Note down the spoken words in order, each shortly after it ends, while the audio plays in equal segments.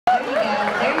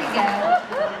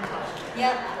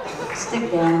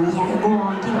stick there. Yeah, go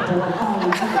on, get it, boy, go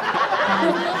on, get it.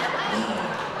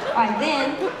 All right, then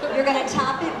you're gonna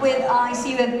top it with, I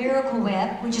see you have Miracle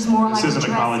Whip, which is more like a dressing. This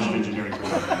isn't a college of engineering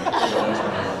program.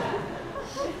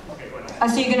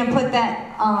 So you're gonna put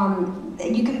that,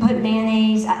 you can put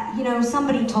mayonnaise. You know,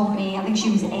 somebody told me, I think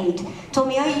she was 8, told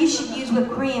me, oh, you should use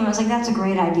whipped cream. I was like, that's a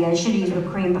great idea. I should have used whipped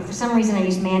cream, but for some reason I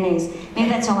used mayonnaise. Maybe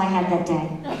that's all I had that day.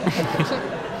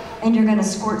 And you're gonna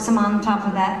squirt some on top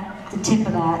of that, the tip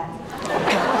of that.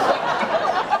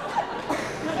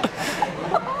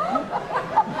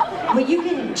 Well, you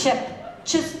can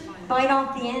just bite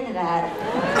off the end of that.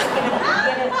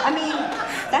 Get it. I mean,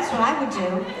 that's what I would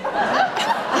do.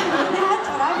 That's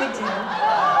what I would do.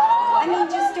 I mean,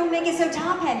 just don't make it so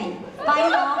top heavy. Bite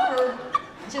it off or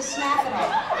just snap it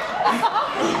off.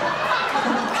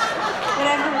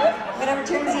 whatever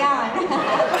turns you on.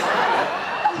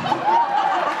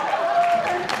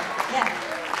 Yeah.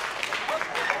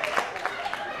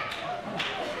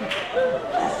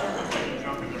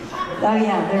 Oh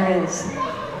yeah, there is.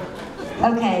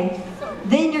 Okay,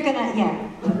 then you're gonna,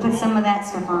 put some of that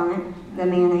stuff on it, the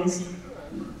mayonnaise,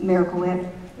 Miracle Whip.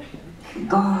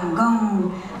 Gone.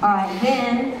 All right,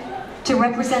 then, to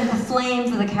represent the flame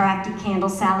for the Crafty Candle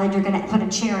Salad, you're gonna put a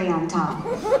cherry on top.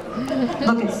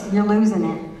 Look, you're losing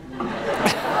it.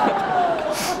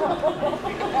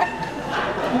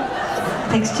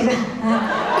 Takes two.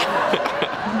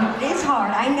 It is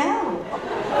hard, I know.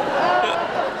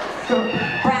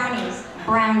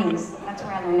 Brownies. That's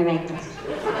where I learned to make this.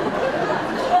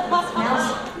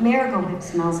 Miracle Whip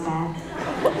smells bad.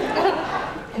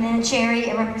 And then a cherry,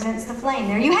 it represents the flame.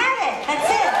 There you have it. That's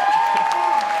it.